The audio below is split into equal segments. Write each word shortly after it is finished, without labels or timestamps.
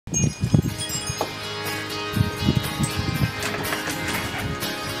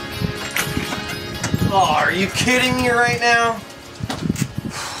Oh, are you kidding me right now?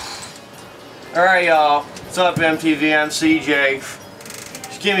 Alright, y'all. What's up, MTV? I'm CJ.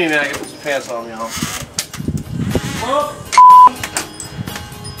 Just give me a minute. I can put some pants on, y'all. Oh.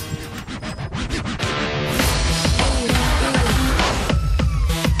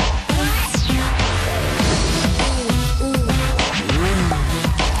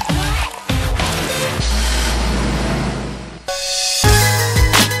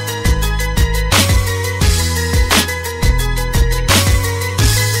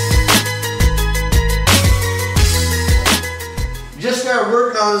 Just started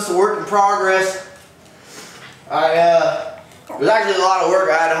working on this, a work in progress. It was actually a lot of work.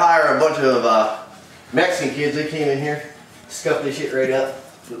 I had to hire a bunch of Mexican kids. They came in here, scuffed this shit right up.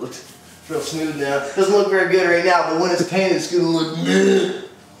 It looks real smooth now. Doesn't look very good right now, but when it's painted, it's gonna look good.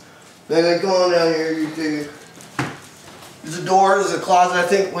 Then come on down here. You take it. There's a door. There's a closet. I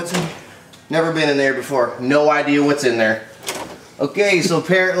think what's in. Never been in there before. No idea what's in there. Okay, so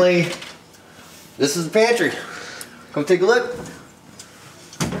apparently this is the pantry. Come take a look.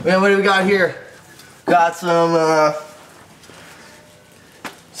 Man, what do we got here? Got some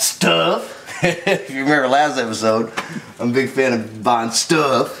stuff. If you remember last episode, I'm a big fan of buying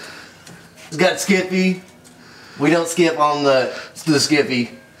stuff. It's got Skippy. We don't skip on the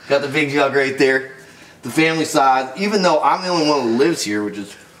Skippy. Got the big jug right there. The family size. Even though I'm the only one who lives here, which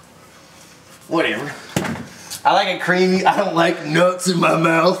is whatever. I like it creamy. I don't like nuts in my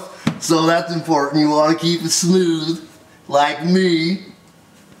mouth, so that's important. You want to keep it smooth, like me.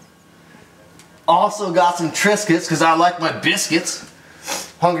 Also got some Triscuits because I like my biscuits.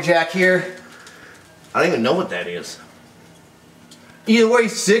 Hungry Jack here. I don't even know what that is. Either way,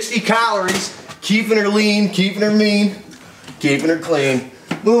 60 calories. Keeping her lean, keeping her mean, keeping her clean.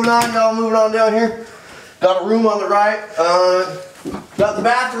 Moving on, y'all. Moving on down here. Got a room on the right. Got the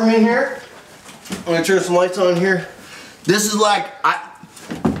bathroom in here. I'm gonna turn some lights on here. This is like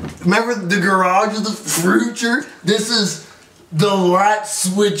remember the garage of the future? This is the light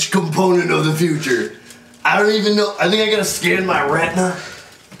switch component of the future. I don't even know. I think I gotta scan my retina.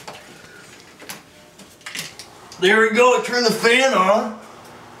 There we go. I turn the fan on.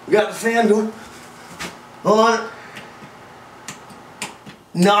 We got the fan going. Hold on.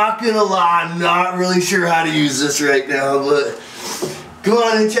 Not gonna lie, I'm not really sure how to use this right now, but come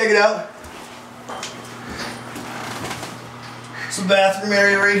on and check it out. It's the bathroom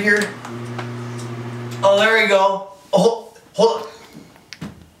area right here. Oh, there we go. Oh. Hold on.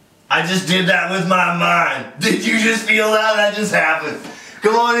 I just did that with my mind. Did you just feel that? That just happened.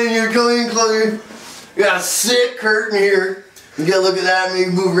 Come on in here, come in closer. We got a sick curtain here. You gotta look at that,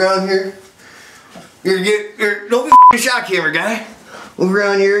 maybe move around here. Don't be a shot camera guy. Move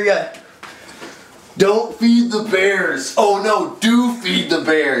around here, you got. Don't feed the bears. Oh no, do feed the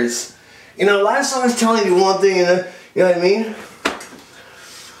bears. You know, last time I was telling you one thing, and you know what I mean?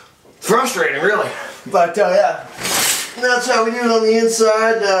 Frustrating, really. But I tell ya. That's how we do it on the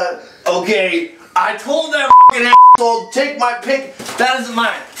inside. Okay, I told that fucking asshole to take my pick. That isn't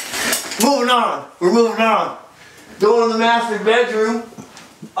mine. Moving on. We're moving on. Going to the master bedroom.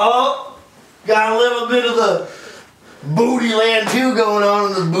 Oh, got a little bit of the booty land too going on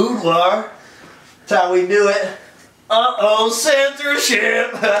in the boudoir. That's how we do it. Uh-oh,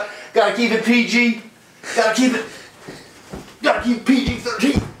 censorship. Gotta keep it PG. Gotta keep it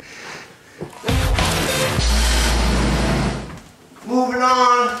PG-13. Moving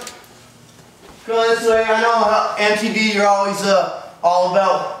on. Go this way. I know how MTV, you're always all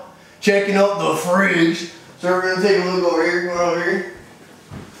about checking out the fridge. So we're gonna take a look over here. Come on over here.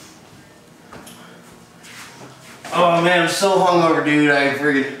 Oh man, I'm so hungover, dude. I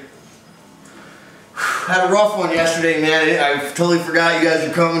friggin' had a rough one yesterday, man. I totally forgot you guys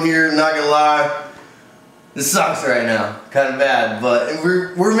were coming here. I'm not gonna lie. This sucks right now. Kind of bad, but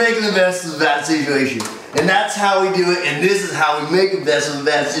we're making the best of a bad situation. And that's how we do it, and this is how we make the best of a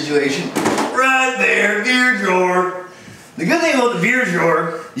bad situation. Right there, beer drawer. The good thing about the beer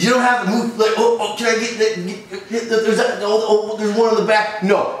drawer, you don't have to move, like, oh can I get there's one on the back.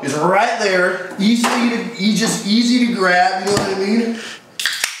 No, it's right there, easy to grab, you know what I mean?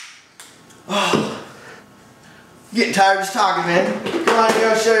 Oh, getting tired of just talking, man. Come on,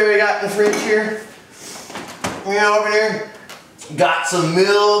 I'll show you what I got in the fridge here. You know, over there. Got some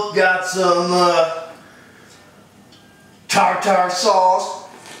milk, got some, tartar sauce.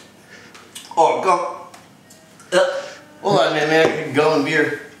 Oh, go. Hold on, man. Going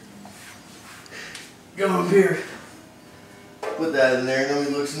beer. Going beer. Put that in there.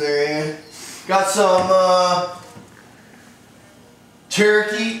 Nobody looks in there, man. Got some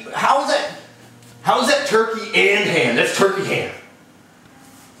turkey. How is that? How is that turkey and ham? That's turkey ham.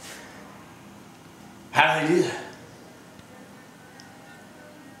 How did I do that?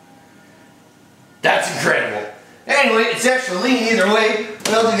 That's incredible. Anyway, it's extra lean either way. What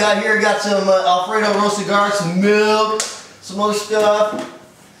else we got here? Got some Alfredo roasted garlic, some milk, some other stuff.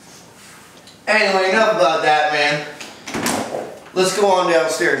 Anyway, enough about that, man. Let's go on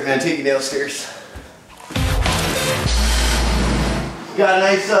downstairs, man. Take you downstairs. Got a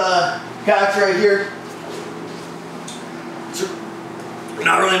nice couch right here.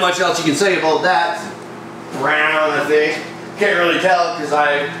 Not really much else you can say about that. Brown, I think. Can't really tell because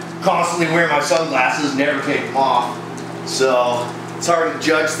I constantly wear my sunglasses, never take them off. So it's hard to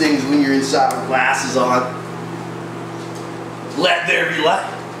judge things when you're inside with glasses on. Let there be light.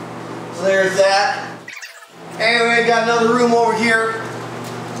 So there's that. Anyway, got another room over here.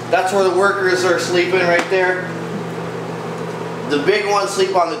 That's where the workers are sleeping right there. The big ones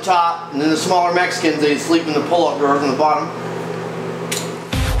sleep on the top, and then the smaller Mexicans, they sleep in the pull-up drawers on the bottom.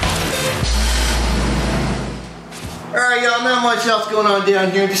 Alright, y'all, not much else going on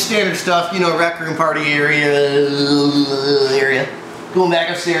down here. Just standard stuff, you know, rec room, party area. Going back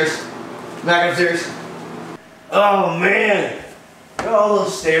upstairs. Back upstairs. Oh, man. Look at all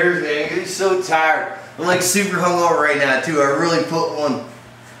those stairs, man. I'm so tired. I'm like super hungover right now, too. I really put one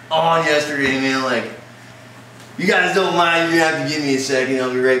on yesterday, man. Like, you guys don't mind, you're gonna have to give me a second.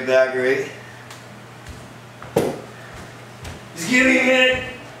 I'll be right back, right? Just give me a minute.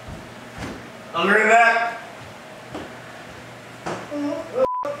 I'll be right back.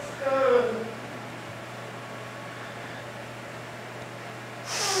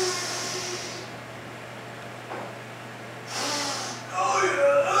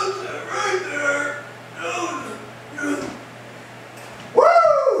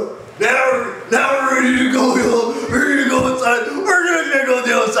 Now we're ready to go, y'all. We're ready to go inside. We're gonna go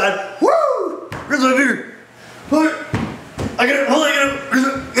the outside. Woo! Here's my beer. Hold it. I got it. Hold it.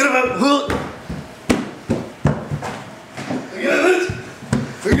 Get him out. Hold it. I got it.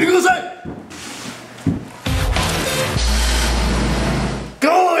 We're gonna go inside.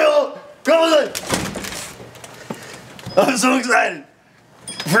 Come on, y'all. Come inside. I'm so excited.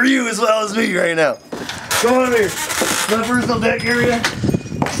 For you as well as me right now. Come on here. My personal deck area.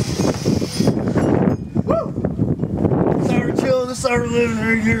 This is our living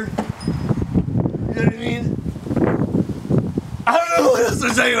right here. You know what I mean? I don't know what else to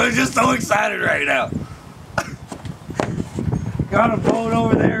tell you. I'm just so excited right now. Got a boat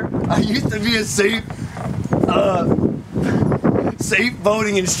over there. I used to be a safe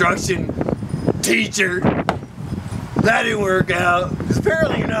boating instruction teacher. That didn't work out. Because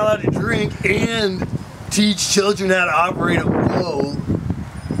apparently you're not allowed to drink and teach children how to operate a boat.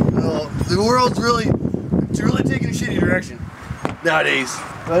 Well, the world's really taking a shitty direction nowadays.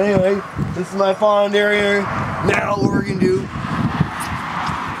 But anyway, this is my pond area. Now what we're gonna do,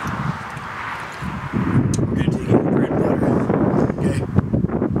 we're gonna take in the bread and butter.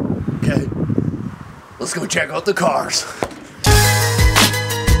 Okay. Let's go check out the cars.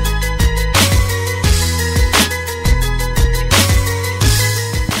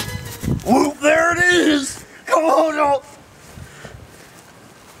 Whoop, there it is! Come on, y'all!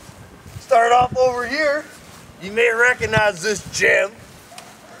 Start off over here. You may recognize this gem.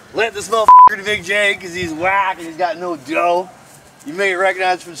 Let this motherfucker to Big J because he's whack and he's got no dough. You may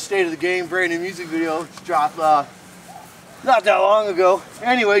recognize from the State of the Game brand new music video. It's dropped not that long ago.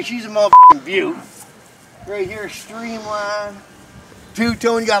 Anyway, she's a motherfucking beaut. Right here, streamline.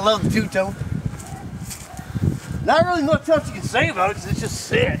 Two-tone, you gotta love the two-tone. Not really much else you can say about it because it's just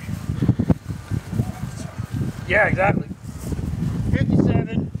sick. Yeah, exactly.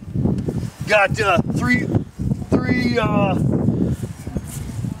 57. Got three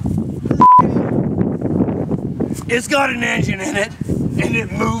it's got an engine in it and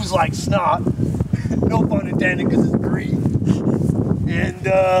it moves like snot. No pun intended because it's green. And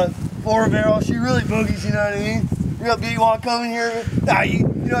 4-barrel, she really boogies, you know what I mean? Real B, you want to come in here? Nah, you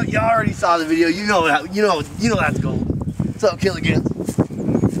know, you already saw the video. You know that's gold. What's up, Killigans?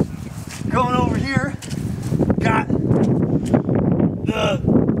 Going over here, got the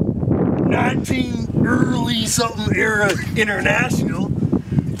 19 early something era International,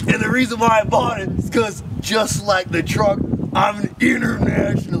 and the reason why I bought it is because just like the truck, I'm an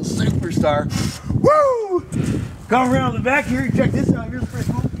international superstar. Woo! Come around the back here, check this out. Here's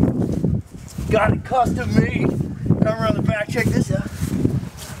pretty cool. Got it custom made. Come around the back, check this out.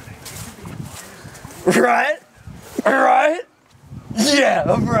 Right? Right? Yeah,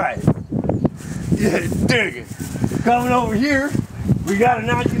 I'm right. Yeah, dig it. Coming over here, we got a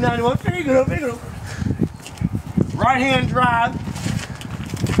 1991. Pick it up. Right-hand drive.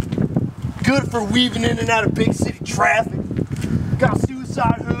 good for weaving in and out of big city traffic. Got a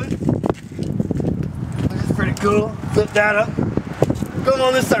suicide hood. Which is pretty cool. Flip that up. Go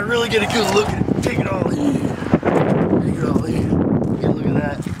on this side, really get a good look at it. Take it all in. Take it all in. Get a look at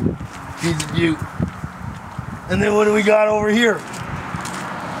that. He's a beaut. And then what do we got over here?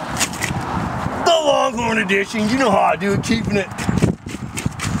 The Longhorn edition. You know how I do it, keeping it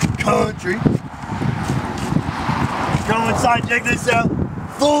country. Go inside, check this out.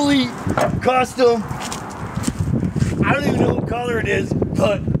 Fully custom. I don't even know what color it is,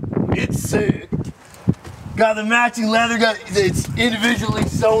 but it's sick. Got the matching leather, it's individually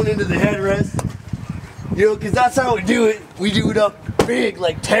sewn into the headrest. You know, because that's how we do it. We do it up big,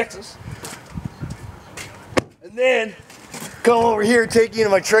 like Texas. And then, come over here, take you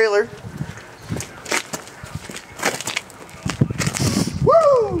into my trailer.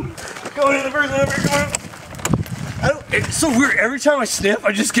 Woo! Going in the first one over here, come on. It's so weird. Every time I sniff,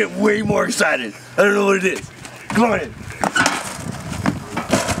 I just get way more excited. I don't know what it is. Come on in.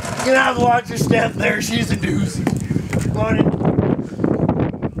 You're gonna have to watch your step there. She's a doozy. Come on in.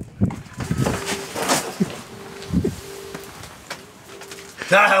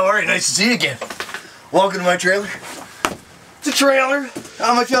 Hi, how are you? Nice to see you again. Welcome to my trailer. It's a trailer.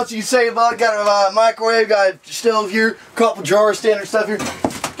 How much else do you say about it? Got a microwave, got a stove here, a couple drawers, standard stuff here.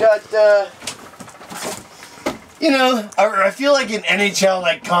 Got, you know, I feel like an NHL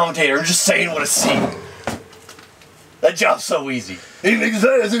like commentator. I'm just saying what I see. That job's so easy. Come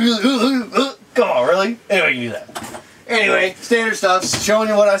on, really? Anyway, you can do that. Anyway, standard stuff, showing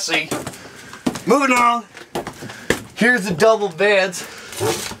you what I see. Moving on. Here's the double beds,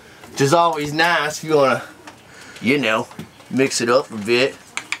 which is always nice if you want to, you know, mix it up a bit.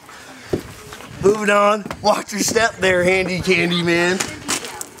 Moving on. Watch your step there, handy candy man.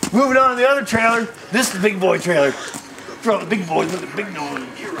 Moving on to the other trailer. This is the big boy trailer. From the big boys with the big noise.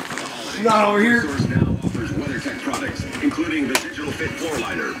 Not over here. Including the digital fit floor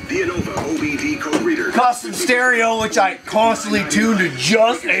liner, the Innova OBD code reader, custom stereo, which I constantly tune to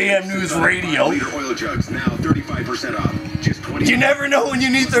just AM News Radio. Oil jugs now 35% off. Just 20. You never know when you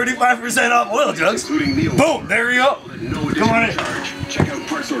need 35% off oil jugs. Boom, there you go. No come on in. Charge. Check out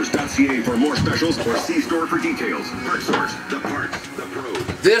partsource.ca for more specials or see store for details. PartSource, the parts, the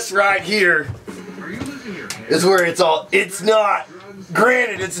pros. This right here is where it's all. It's not.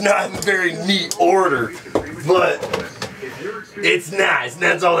 Granted, it's not in very neat order, but it's nice, and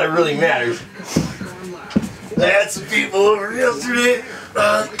that's all that really matters. I had some people over yesterday,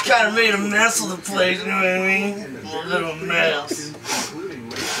 kind of made a mess of the place, you know what I mean? A little mess.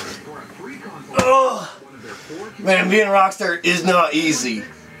 Oh, man, being a rock star is not easy.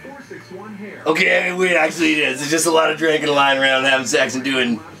 Okay, I mean, actually it is. It's just a lot of drinking, lying around, having sex, and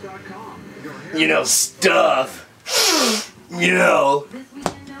doing, you know, stuff. You know,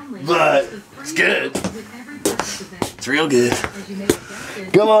 but it's good. It's real good.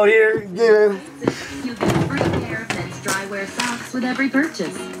 Come on here, you'll get a free pair of men's drywear socks with every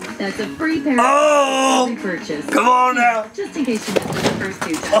purchase. That's a free pair of every purchase. Come on now. Just in case you missed the first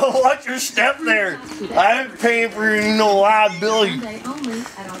two times. Oh, watch your step there. I ain't paying for no liability.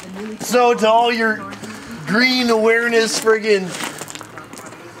 So to all your green awareness friggin'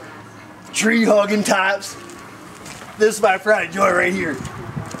 tree hugging types, this is my pride and joy right here.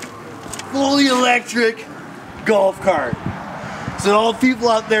 Fully electric golf cart. So all the people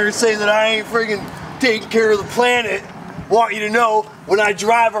out there say that I ain't friggin' taking care of the planet want you to know when I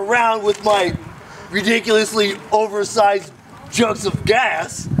drive around with my ridiculously oversized jugs of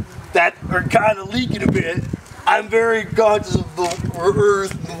gas that are kind of leaking a bit, I'm very conscious of the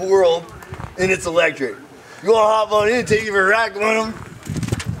earth, the world, and it's electric. You want to hop on in and take you for a ride, come on.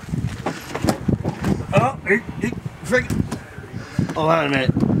 Oh, friggin'. Hold on a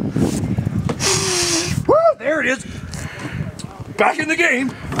minute. Woo, there it is. Back in the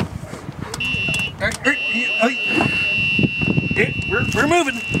game. We're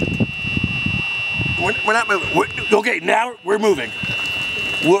moving. We're not moving. Okay, now we're moving.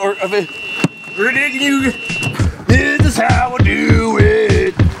 We're digging you. This is how I do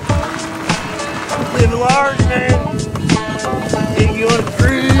it. Living large, man. Take you on a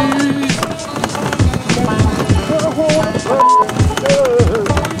cruise.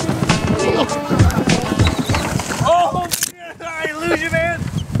 Oh, I lose you, man.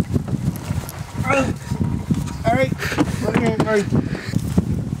 All right.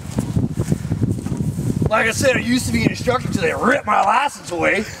 Like I said, I used to be an instructor until they ripped my license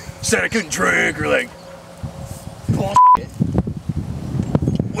away. Said I couldn't drink or like bullshit.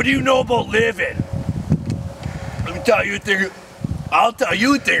 What do you know about living? Let me tell you a thing. I'll tell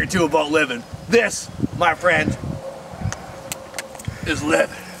you a thing or two about living. This, my friend, is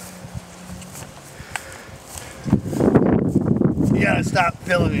living. gotta stop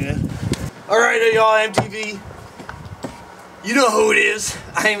filming it. Alright, y'all, MTV. You know who it is.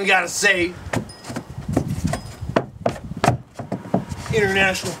 I ain't even gotta say.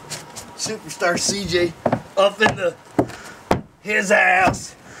 International superstar CJ up in his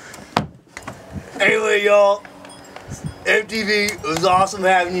house. Anyway, y'all, MTV, it was awesome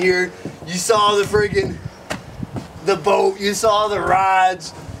having you here. You saw the boat, you saw the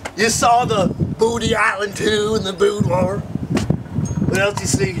rides, you saw the Booty Island 2 and the boudoir. What else you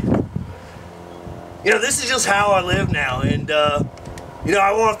see? You know, this is just how I live now, and you know,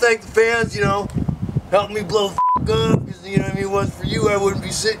 I want to thank the fans, you know, helping me blow the up, because, you know what I mean, if it wasn't for you, I wouldn't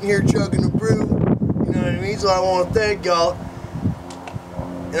be sitting here chugging a brew, you know what I mean, so I want to thank y'all.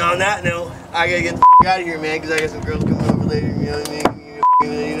 And on that note, I gotta get the out of here, man, because I got some girls coming over later, you know what I mean,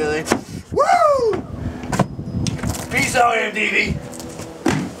 you know, they, woo! Peace out, MTV.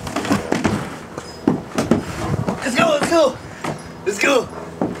 Let's go, let's go, let's go.